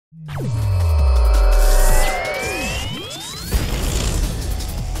Hey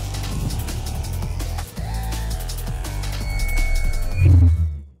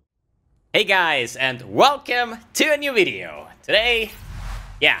guys, and welcome to a new video. Today,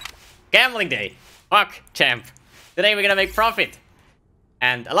 gambling day. Fuck, champ. Today we're gonna make profit.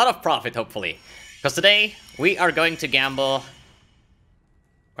 And a lot of profit, hopefully. Because today, we are going to gamble...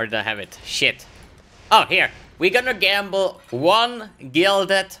 Where did I have it? Shit. Oh, here. We're gonna gamble one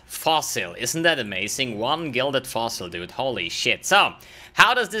gilded fossil. Isn't that amazing? One gilded fossil, dude. Holy shit. So,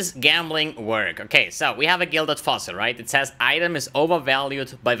 how does this gambling work? Okay, so we have a gilded fossil, right? It says item is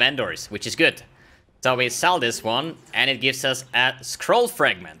overvalued by vendors, which is good. So we sell this one, and it gives us a scroll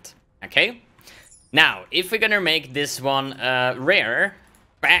fragment. Okay? Now, if we're gonna make this one rare,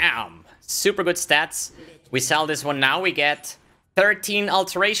 bam! Super good stats. We sell this one now, we get 13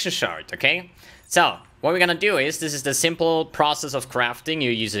 alteration shard, okay? So, what we're gonna do is, this is the simple process of crafting. You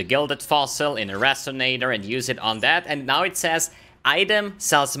use a gilded fossil in a resonator and use it on that, and now it says item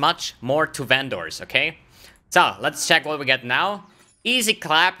sells much more to vendors, okay? So, let's check what we get now. Easy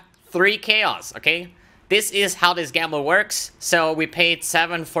clap, 3 chaos, okay? This is how this gamble works. So, we paid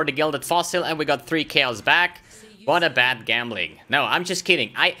 7 for the gilded fossil and we got 3 chaos back. What a bad gambling. No, I'm just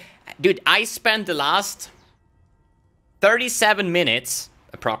kidding. Dude, I spent the last 37 minutes,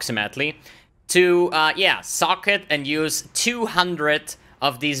 approximately, to, socket and use 200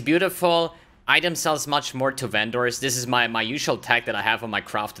 of these beautiful item sells much more to vendors. This is my usual tag that I have on my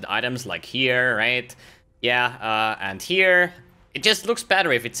crafted items, like here, right? Yeah, and here. It just looks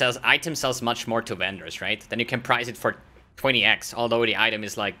better if it says item sells much more to vendors, right? Then you can price it for 20x, although the item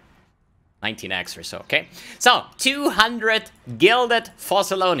is like 19x or so, okay? So, 200 gilded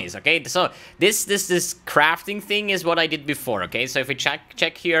fossilonis, okay? So, this crafting thing is what I did before, okay? So, if we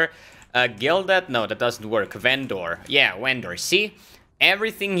check here, gilded, no, that doesn't work. Vendor, yeah, vendor, see?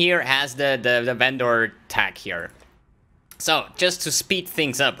 Everything here has the vendor tag here. So, just to speed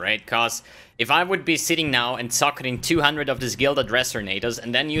things up, right? Because if I would be sitting now and socketing 200 of these gilded resonators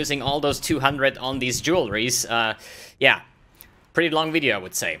and then using all those 200 on these jewelries, yeah, pretty long video, I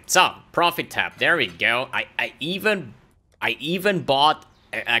would say. So, profit tab, there we go. I even bought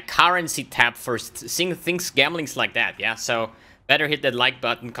a currency tab for things, gamblings like that, yeah? So, better hit that like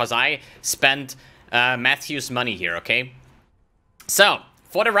button, because I spent Matthew's money here, okay? So,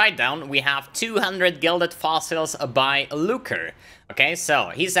 for the write down, we have 200 gilded fossils by Luka. Okay,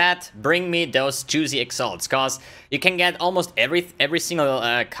 so he said, bring me those juicy exalts, because you can get almost every single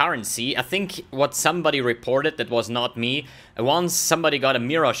currency. I think what somebody reported, that was not me, once somebody got a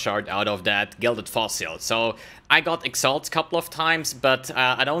mirror shard out of that gilded fossil. So I got exalts a couple of times, but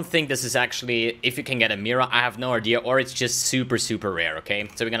I don't think this is actually, if you can get a mirror, I have no idea, or it's just super, super rare, okay?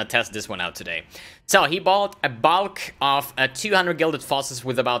 So we're gonna test this one out today. So he bought a bulk of 200 gilded fossils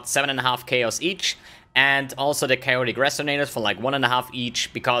with about 7.5 chaos each, and also the chaotic resonators for like 1.5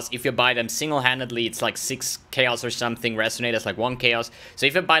 each, because if you buy them single-handedly, it's like 6 chaos or something, resonators like 1 chaos. So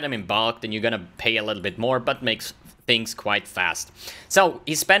if you buy them in bulk, then you're gonna pay a little bit more, but makes things quite fast. So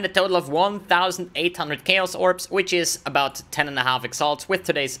he spent a total of 1,800 chaos orbs, which is about 10.5 exalts, with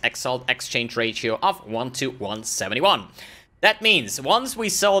today's exalt exchange ratio of 1 to 171. That means once we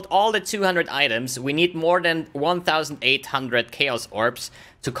sold all the 200 items, we need more than 1,800 chaos orbs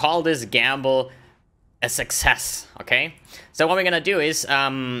to call this gamble a success, okay? So what we're gonna do is,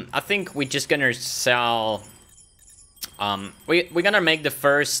 I think we're just gonna sell, we're gonna make the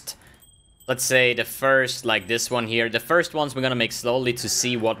first, let's say the first, like this one here, the first ones we're gonna make slowly to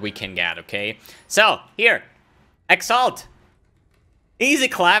see what we can get, okay? So, here, Exalt. Easy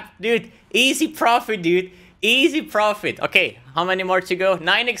clap, dude, easy profit, dude. Easy profit. Okay, how many more to go?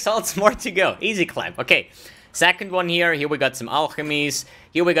 9 exalts more to go. Easy clap. Okay. Second one here. Here we got some alchemies.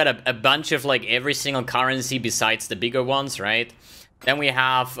 Here we got a bunch of like every single currency besides the bigger ones, right? Then we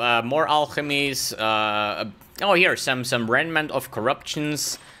have more alchemies. Oh, here some remnant of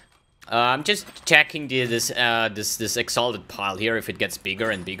corruptions. I'm just checking this exalted pile here if it gets bigger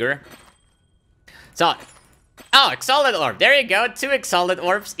and bigger. So. Oh, Exalted Orb. There you go. 2 Exalted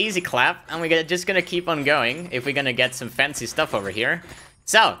Orbs. Easy clap. And we're just gonna keep on going if we're gonna get some fancy stuff over here.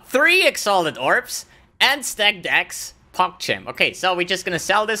 So, 3 Exalted Orbs and stacked decks. POE-TRADE. Okay, so we're just gonna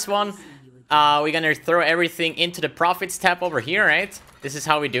sell this one. We're gonna throw everything into the profits tab over here, right? This is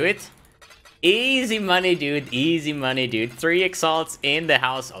how we do it. Easy money, dude. Easy money, dude. 3 Exalts in the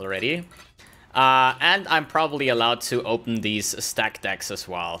house already. And I'm probably allowed to open these stack decks as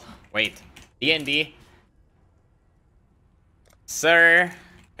well. Wait. D&D. Sir,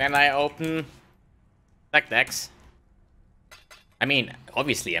 can I open stack decks? I mean,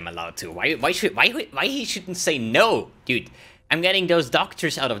 obviously I'm allowed to. Why he shouldn't say no, dude? I'm getting those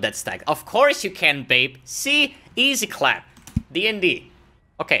doctors out of that stack. Of course you can, babe. See? Easy clap. D&D.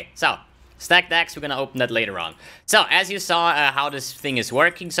 Okay, so stack decks, we're gonna open that later on. So, as you saw how this thing is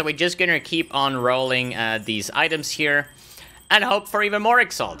working, so we're just gonna keep on rolling these items here and hope for even more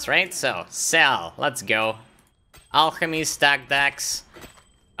exalts, right? So, sell. Let's go. Alchemy, stack decks.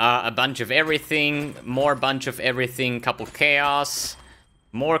 A bunch of everything. More bunch of everything. Couple chaos.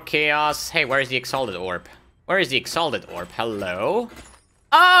 More chaos. Hey, where's the exalted orb? Where is the exalted orb? Hello?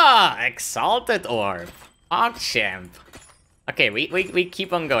 Ah! Exalted orb. POE-TRADE. Okay, we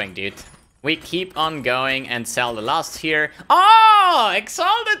keep on going, dude. We keep on going and sell the last here. Oh!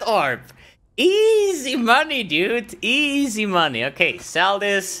 Exalted orb! Easy money, dude. Easy money. Okay, sell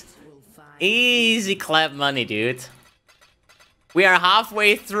this. Easy clap money, dude. We are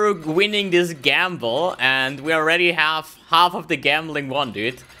halfway through winning this gamble, and we already have half of the gambling won,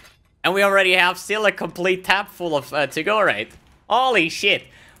 dude. And we already have still a complete tab full of to go, right? Holy shit.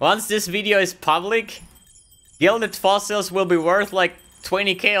 Once this video is public, Gilded fossils will be worth like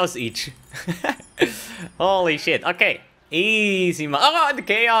 20 chaos each. Holy shit. Okay. Easy. Oh, the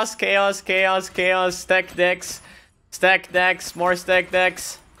chaos, chaos, chaos, chaos. Stack decks. Stack decks. More stack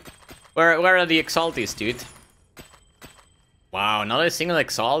decks. Where are the exalties, dude? Wow, not a single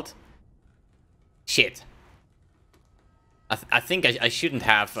exalt? Shit. I think I shouldn't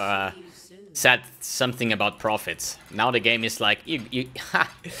have said something about profits. Now the game is like,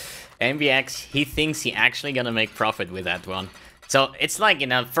 mbX, he thinks he actually gonna make profit with that one. So it's like, you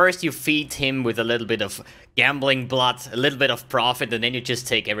know, first you feed him with a little bit of gambling blood, a little bit of profit, and then you just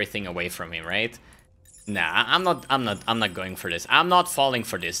take everything away from him, right? Nah, I'm not going for this. I'm not falling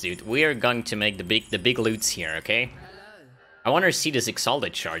for this, dude. We are going to make the big loots here, okay? I want to see this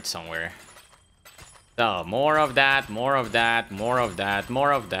exalted shard somewhere. So, more of that, more of that, more of that,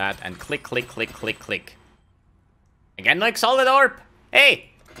 more of that, and click, click, click, click, click. Again, no exalted orb!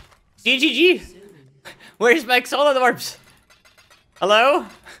 Hey! GGG! Where's my exalted orbs? Hello?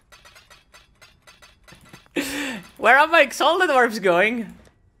 Where are my exalted orbs going?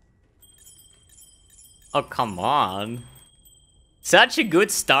 Oh, come on. Such a good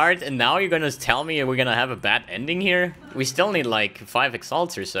start, and now you're gonna tell me we're gonna have a bad ending here? We still need like 5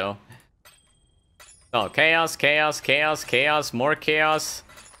 exalts or so. Oh, chaos, chaos, chaos, chaos, more chaos.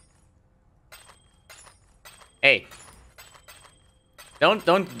 Hey.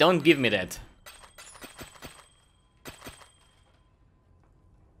 Don't give me that.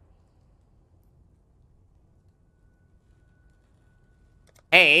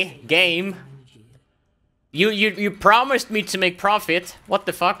 Hey, game. You promised me to make profit. What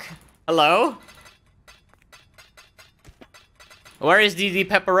the fuck? Hello? Where is the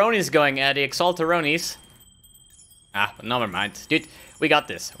pepperonis going? The exalteronis? Ah, never mind. Dude, we got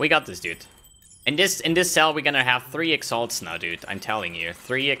this. We got this, dude. In this cell, we're gonna have 3 exalts now, dude. I'm telling you.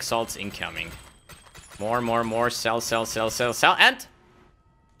 3 exalts incoming. More. Sell. And...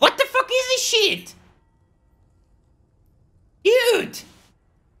 What the fuck is this shit? Dude!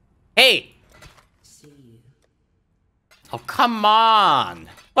 Hey! Oh, come on!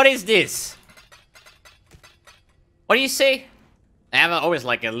 What is this? What do you say? I have always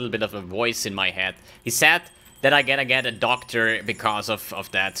like a little bit of a voice in my head. He said that I gotta get a doctor because of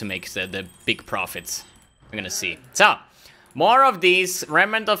that to make the big profits. We're gonna see. So, more of these.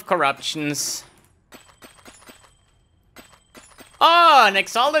 Remnant of Corruptions. Oh, an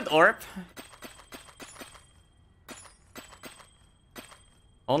exalted orb.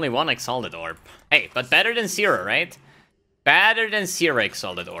 Only 1 exalted orb. Hey, but better than 0, right? Better than 0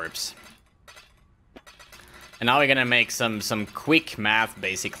 exalted orbs. And now we're gonna make some quick math,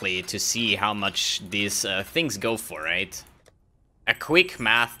 basically, to see how much these things go for, right? A quick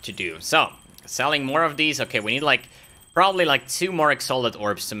math to do. So, selling more of these. Okay, we need like, probably like 2 more exalted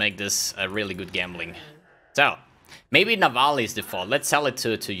orbs to make this a really good gambling. So, maybe Naval is default. Let's sell it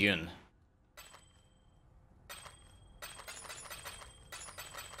to Yun.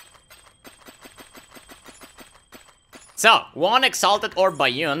 So, 1 exalted orb by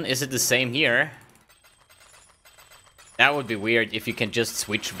Yun. Is it the same here? That would be weird if you can just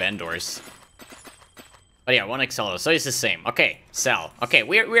switch vendors. But yeah, 1 exalted, so it's the same. Okay, sell. Okay,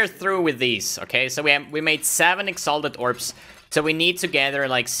 we're through with these. Okay, so we made 7 exalted orbs. So we need to gather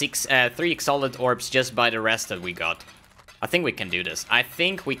like 3 exalted orbs just by the rest that we got. I think we can do this. I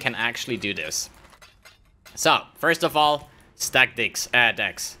think we can actually do this. So, first of all, stack decks.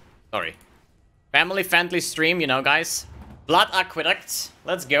 Sorry. Family-friendly stream, you know, guys. Blood Aqueducts.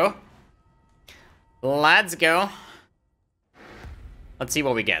 Let's go. Let's go. Let's see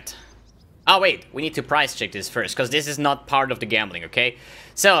what we get. Oh, wait. We need to price check this first, because this is not part of the gambling, okay?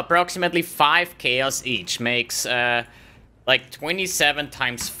 So, approximately 5 chaos each makes Like 27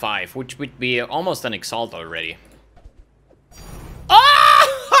 times 5, which would be almost an Exalt already.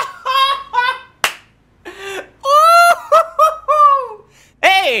 Oh! Oh!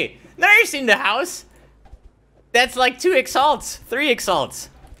 Hey! Nurse in the house! That's like 2 Exalts, 3 Exalts.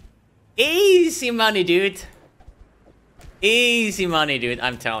 Easy money, dude. Easy money, dude,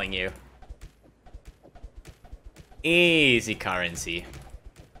 I'm telling you. Easy currency.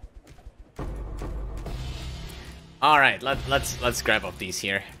 All right, let's grab up these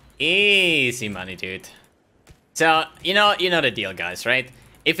here. Easy money, dude. So you know the deal, guys, right?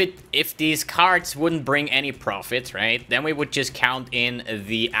 If these cards wouldn't bring any profit, right, then we would just count in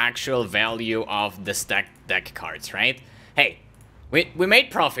the actual value of the stacked deck cards, right? Hey, we made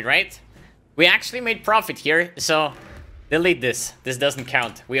profit, right? We actually made profit here, so delete this. This doesn't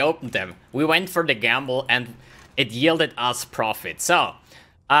count. We opened them. We went for the gamble, and it yielded us profit. So.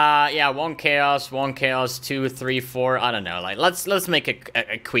 Yeah, 1 chaos, 2, 3, 4, I don't know, like, let's make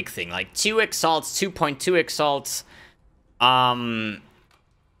a quick thing, like, 2 Exalts, 2.2 Exalts, the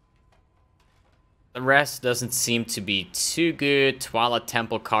rest doesn't seem to be too good. Twilight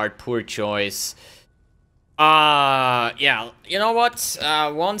Temple card, poor choice. Yeah, you know what,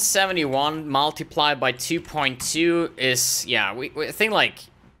 171 multiplied by 2.2 is, yeah, we think, like,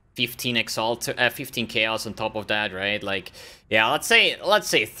 15 Exalt, 15 Chaos on top of that, right? Like, yeah, let's say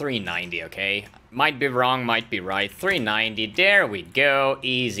 390, okay? Might be wrong, might be right. 390, there we go,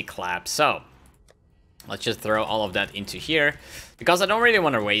 easy clap. So, let's just throw all of that into here, because I don't really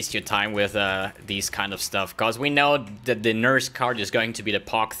want to waste your time with these kind of stuff, because we know that the Nurse card is going to be the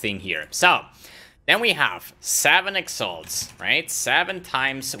POC thing here. So, then we have 7 Exalts, right? 7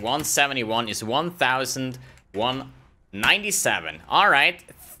 times 171 is 1,197. All right.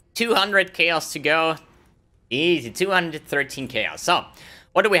 200 chaos to go. Easy, 213 chaos. So,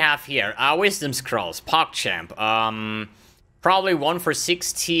 what do we have here? Wisdom Scrolls, POGChamp. Probably 1 for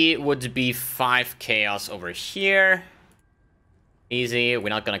 60 would be 5 chaos over here. Easy, we're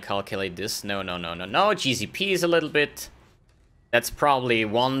not gonna calculate this. No. GZP is a little bit. That's probably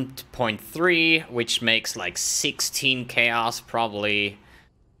 1.3, which makes like 16 chaos, probably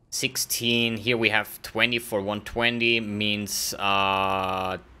 16. Here we have 20 for 120, means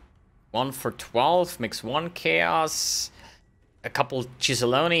 1 for 12 makes 1 chaos. A couple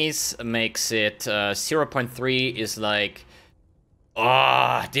Chiselonis makes it 0.3 is like...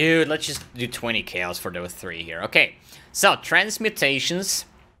 Oh, dude, let's just do 20 chaos for those 3 here. Okay, so transmutations.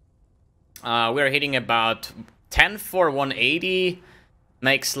 We're hitting about 10 for 180.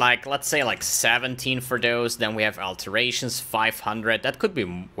 Makes like, let's say like 17 for those. Then we have alterations, 500. That could be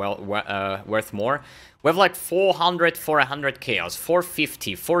worth more. We have like 400 for 100 chaos,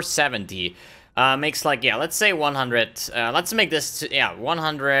 450, 470. Makes like, yeah, let's say 100. Let's make this, yeah,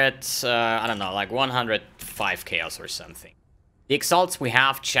 100, I don't know, like 105 chaos or something. The Exalts we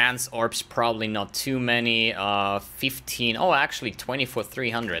have, Chance Orbs, probably not too many. 15, oh, actually 20 for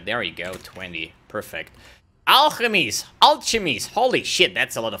 300. There you go, 20, perfect. Alchemies, holy shit,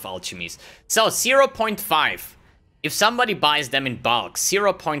 that's a lot of alchemies. So 0.5, if somebody buys them in bulk,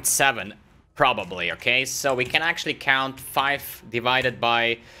 0.7 probably, okay? So we can actually count 5 divided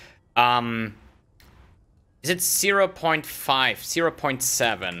by, is it 0.5,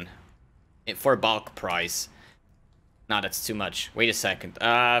 0.7 for bulk price? No, that's too much. Wait a second.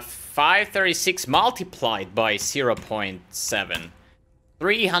 536 multiplied by 0.7,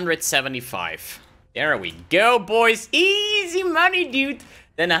 375. There we go, boys. Easy money, dude.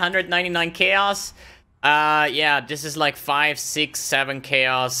 Then 199 chaos. Yeah, this is like 5, 6, 7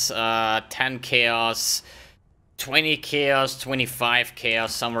 chaos, 10 chaos, 20 chaos, 25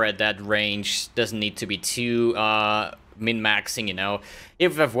 chaos, somewhere at that range. Doesn't need to be too min-maxing, you know.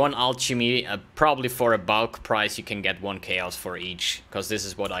 If you have 1 alchemy, probably for a bulk price, you can get 1 chaos for each, because this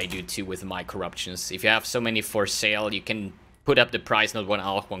is what I do too with my corruptions. If you have so many for sale, you can put up the price, not 1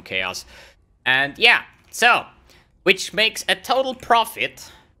 alch, 1 chaos. And yeah, so, which makes a total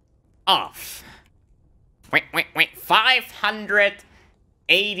profit of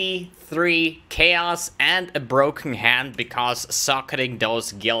 583 chaos and a broken hand, because socketing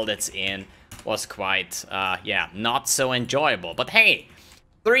those Gildeds in was quite, yeah, not so enjoyable. But hey,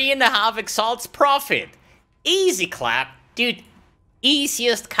 3.5 Exalts profit. Easy clap. Dude,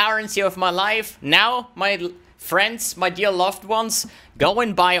 easiest currency of my life. Now, my friends, my dear loved ones, go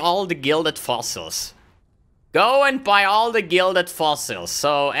and buy all the Gilded fossils. Go and buy all the Gilded fossils,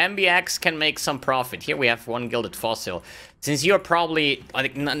 so mbX can make some profit. Here we have 1 Gilded fossil. Since you're probably,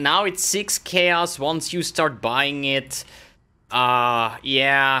 like, now it's 6 chaos once you start buying it.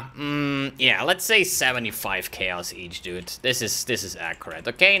 Yeah, let's say 75 chaos each, dude. This is accurate.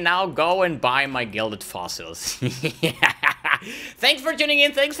 Okay, now go and buy my Gilded fossils. Yeah. Thanks for tuning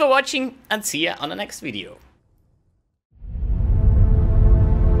in, thanks for watching, and see ya on the next video.